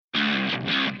The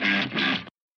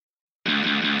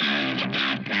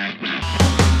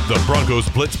Broncos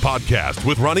Blitz podcast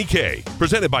with Ronnie Kohrt,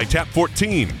 presented by Tap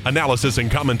 14. Analysis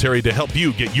and commentary to help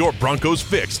you get your Broncos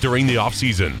fix during the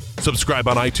offseason. Subscribe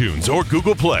on iTunes or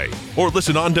Google Play, or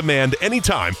listen on demand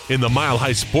anytime in the Mile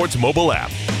High Sports mobile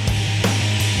app.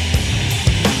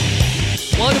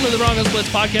 Welcome to the Broncos Blitz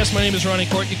podcast. My name is Ronnie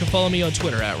Kohrt. You can follow me on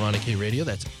Twitter at Ronnie K Radio.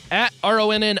 That's at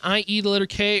RONNIE, the letter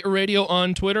K Radio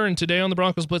on Twitter. And today on the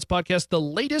Broncos Blitz podcast, the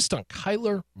latest on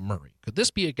Kyler Murray. Could this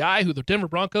be a guy who the Denver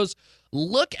Broncos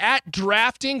look at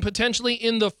drafting potentially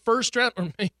in the first round?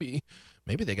 Or maybe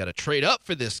they got to trade up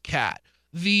for this cat.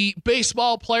 The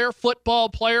baseball player, football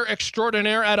player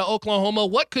extraordinaire out of Oklahoma.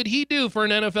 What could he do for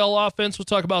an NFL offense? We'll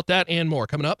talk about that and more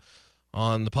coming up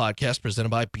on the podcast presented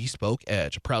by Bespoke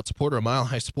Edge, a proud supporter of Mile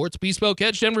High Sports. Bespoke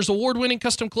Edge, Denver's award-winning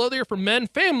custom clothier for men,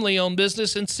 family-owned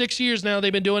business. In 6 years now, they've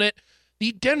been doing it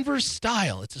the Denver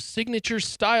style. It's a signature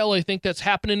style, I think, that's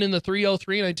happening in the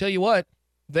 303, and I tell you what,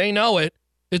 they know it.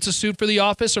 It's a suit for the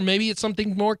office, or maybe it's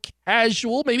something more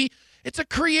casual. Maybe it's a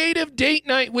creative date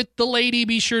night with the lady.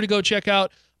 Be sure to go check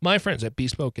out my friends at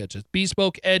Bespoke Edge. It's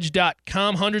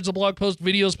bespokeedge.com. Hundreds of blog posts,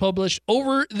 videos published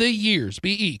over the years.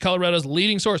 BE, Colorado's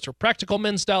leading source for practical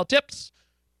men's style tips.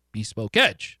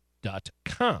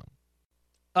 bespokeedge.com.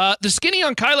 The skinny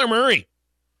on Kyler Murray.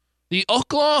 The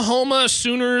Oklahoma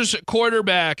Sooners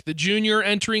quarterback, the junior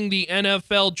entering the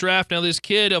NFL draft. Now, this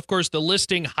kid, of course, the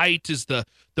listing height is the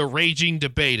raging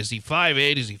debate. Is he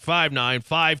 5'8"? Is he 5'9"?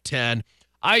 5'10"?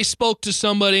 I spoke to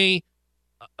somebody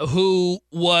who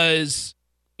was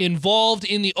involved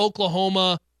in the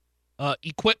Oklahoma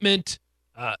equipment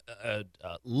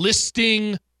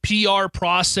listing PR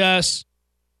process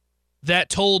that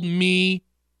told me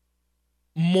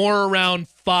more around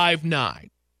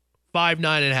 5'9",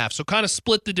 5'9.5". So kind of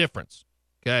split the difference,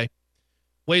 okay?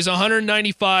 Weighs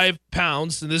 195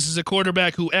 pounds, and this is a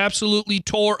quarterback who absolutely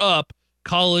tore up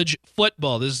college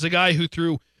football. This is a guy who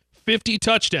threw 50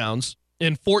 touchdowns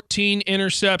and 14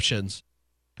 interceptions,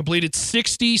 completed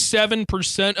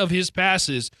 67% of his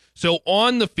passes. So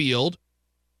on the field,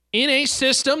 in a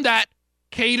system that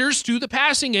caters to the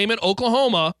passing game at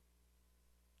Oklahoma,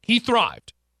 he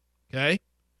thrived, okay?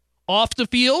 Off the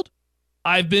field,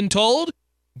 I've been told,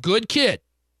 good kid.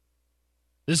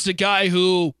 This is a guy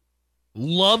who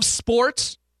loves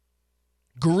sports,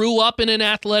 grew up in an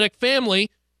athletic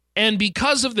family, and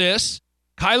because of this,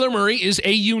 Kyler Murray is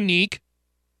a unique,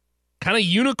 kind of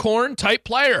unicorn-type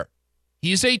player.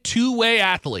 He's a two-way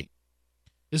athlete.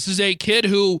 This is a kid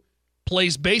who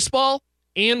plays baseball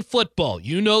and football.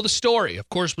 You know the story. Of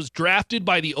course, was drafted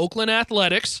by the Oakland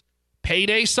Athletics,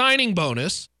 payday signing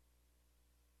bonus,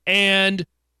 and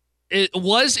it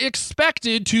was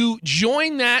expected to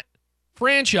join that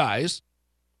franchise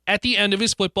at the end of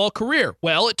his football career.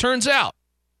 Well, it turns out,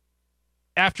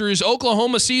 after his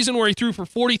Oklahoma season where he threw for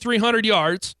 4,300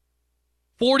 yards,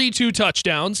 42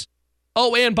 touchdowns,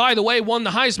 oh, and by the way, won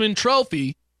the Heisman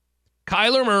Trophy,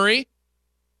 Kyler Murray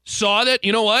saw that,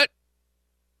 you know what,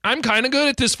 I'm kind of good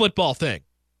at this football thing.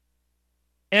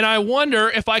 And I wonder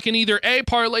if I can either A,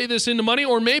 parlay this into money,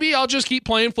 or maybe I'll just keep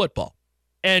playing football.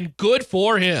 And good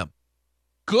for him.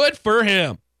 Good for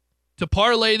him to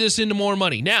parlay this into more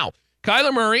money. Now,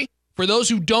 Kyler Murray, for those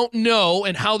who don't know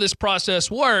and how this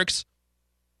process works,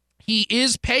 he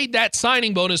is paid that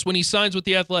signing bonus when he signs with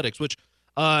the Athletics, which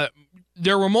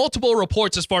there were multiple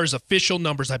reports as far as official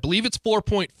numbers. I believe it's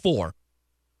 4.4.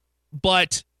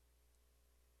 But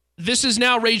this is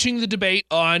now raging the debate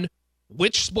on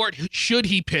which sport should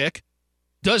he pick,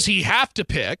 does he have to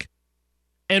pick,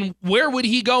 and where would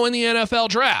he go in the NFL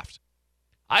draft?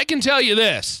 I can tell you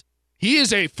this. He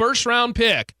is a first-round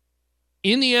pick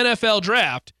in the NFL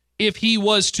draft if he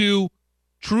was to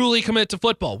truly commit to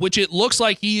football, which it looks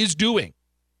like he is doing.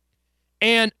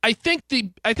 And I think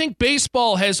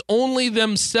baseball has only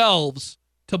themselves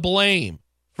to blame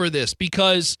for this,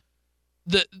 because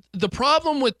the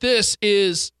problem with this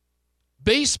is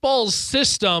baseball's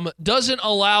system doesn't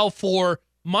allow for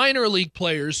minor league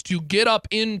players to get up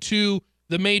into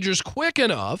the majors quick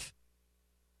enough,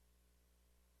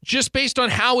 just based on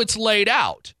how it's laid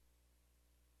out.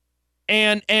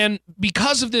 And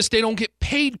because of this, they don't get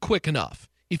paid quick enough.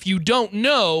 If you don't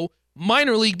know,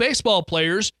 minor league baseball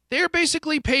players, they're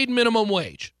basically paid minimum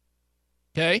wage.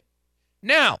 Okay?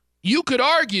 Now, you could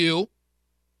argue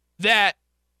that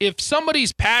if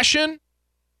somebody's passion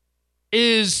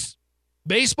is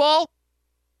baseball,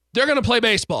 they're going to play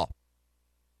baseball.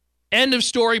 End of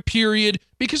story, period.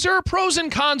 Because there are pros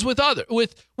and cons with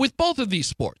both of these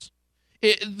sports.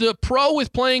 The pro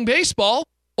with playing baseball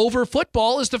over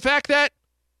football is the fact that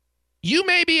you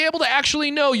may be able to actually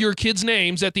know your kids'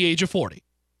 names at the age of 40.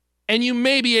 and you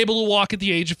may be able to walk at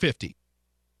the age of 50.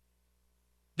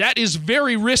 That is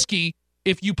very risky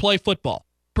if you play football,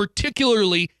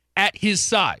 particularly at his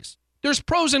size. There's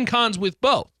pros and cons with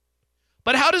both.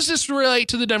 But how does this relate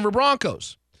to the Denver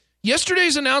Broncos?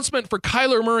 Yesterday's announcement for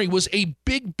Kyler Murray was a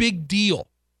big, big deal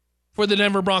for the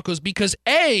Denver Broncos because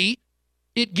A,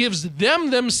 it gives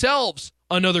them themselves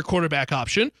another quarterback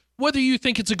option, whether you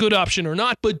think it's a good option or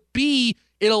not, but B,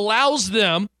 it allows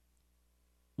them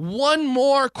one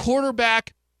more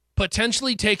quarterback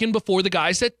potentially taken before the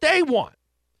guys that they want.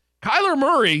 Kyler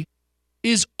Murray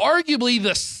is arguably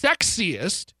the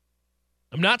sexiest,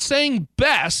 I'm not saying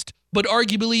best, but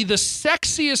arguably the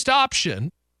sexiest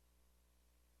option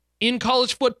in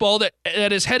college football that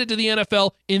is headed to the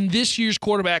NFL in this year's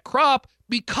quarterback crop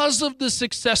because of the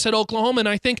success at Oklahoma. And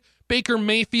I think Baker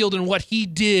Mayfield and what he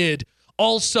did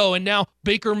also, and now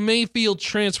Baker Mayfield's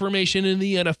transformation in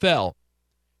the NFL,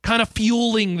 kind of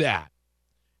fueling that.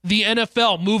 The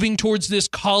NFL moving towards this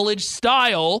college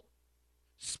style,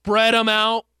 spread them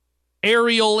out,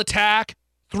 aerial attack,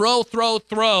 throw.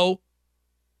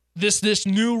 This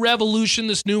new revolution,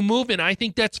 this new movement, I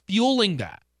think that's fueling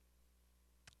that.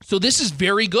 So this is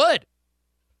very good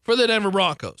for the Denver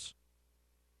Broncos.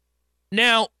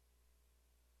 Now,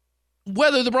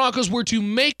 whether the Broncos were to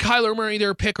make Kyler Murray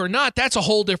their pick or not, that's a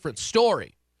whole different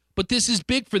story. But this is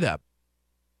big for them.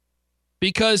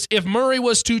 Because if Murray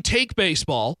was to take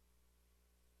baseball,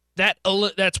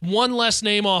 that's one less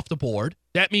name off the board.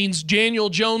 That means Daniel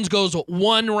Jones goes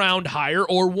one round higher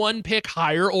or one pick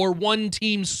higher or one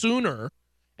team sooner.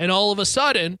 And all of a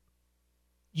sudden,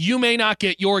 you may not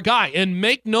get your guy. And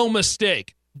make no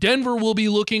mistake, Denver will be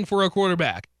looking for a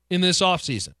quarterback in this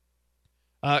offseason.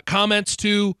 Comments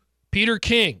to Peter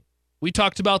King. We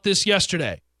talked about this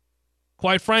yesterday.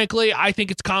 Quite frankly, I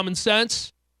think it's common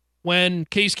sense when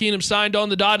Case Keenum signed on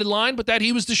the dotted line, but that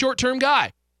he was the short-term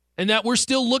guy and that we're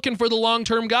still looking for the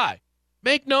long-term guy.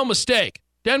 Make no mistake,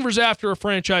 Denver's after a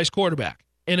franchise quarterback.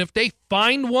 And if they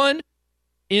find one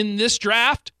in this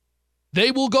draft,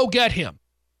 they will go get him.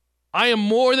 I am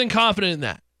more than confident in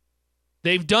that.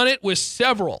 They've done it with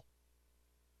several,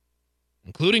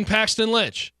 including Paxton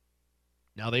Lynch.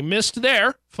 Now, they missed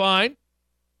there, fine.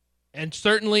 And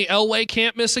certainly Elway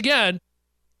can't miss again,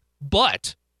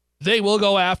 but they will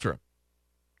go after him.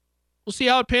 We'll see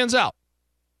how it pans out.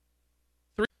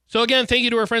 So again, thank you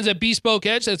to our friends at Bespoke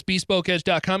Edge. That's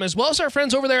bespokeedge.com, as well as our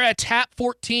friends over there at Tap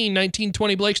 14,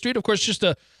 1920 Blake Street. Of course, just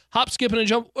a hop, skip, and a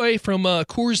jump away from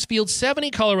Coors Field.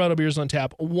 70 Colorado beers on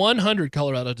tap, 100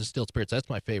 Colorado distilled spirits. That's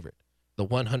my favorite. The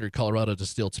 100 Colorado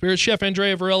distilled spirits. Chef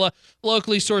Andrea Varela,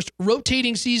 locally sourced,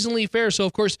 rotating seasonally fare. So,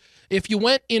 of course, if you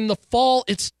went in the fall,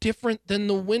 it's different than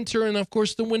the winter. And, of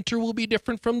course, the winter will be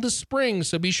different from the spring.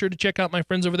 So be sure to check out my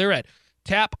friends over there at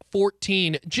Tap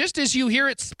 14. Just as you hear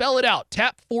it, spell it out.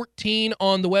 Tap 14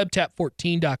 on the web,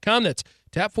 tap14.com. That's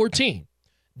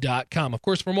tap14.com. Of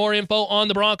course, for more info on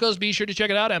the Broncos, be sure to check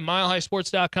it out at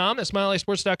milehighsports.com. That's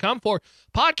milehighsports.com for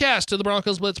podcasts to the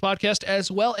Broncos Blitz podcast,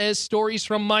 as well as stories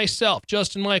from myself,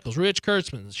 Justin Michaels, Rich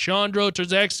Kurtzman, Sean Droter,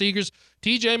 Zach Seegers,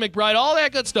 TJ McBride, all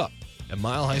that good stuff at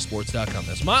milehighsports.com.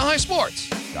 That's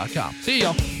milehighsports.com. See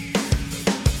y'all.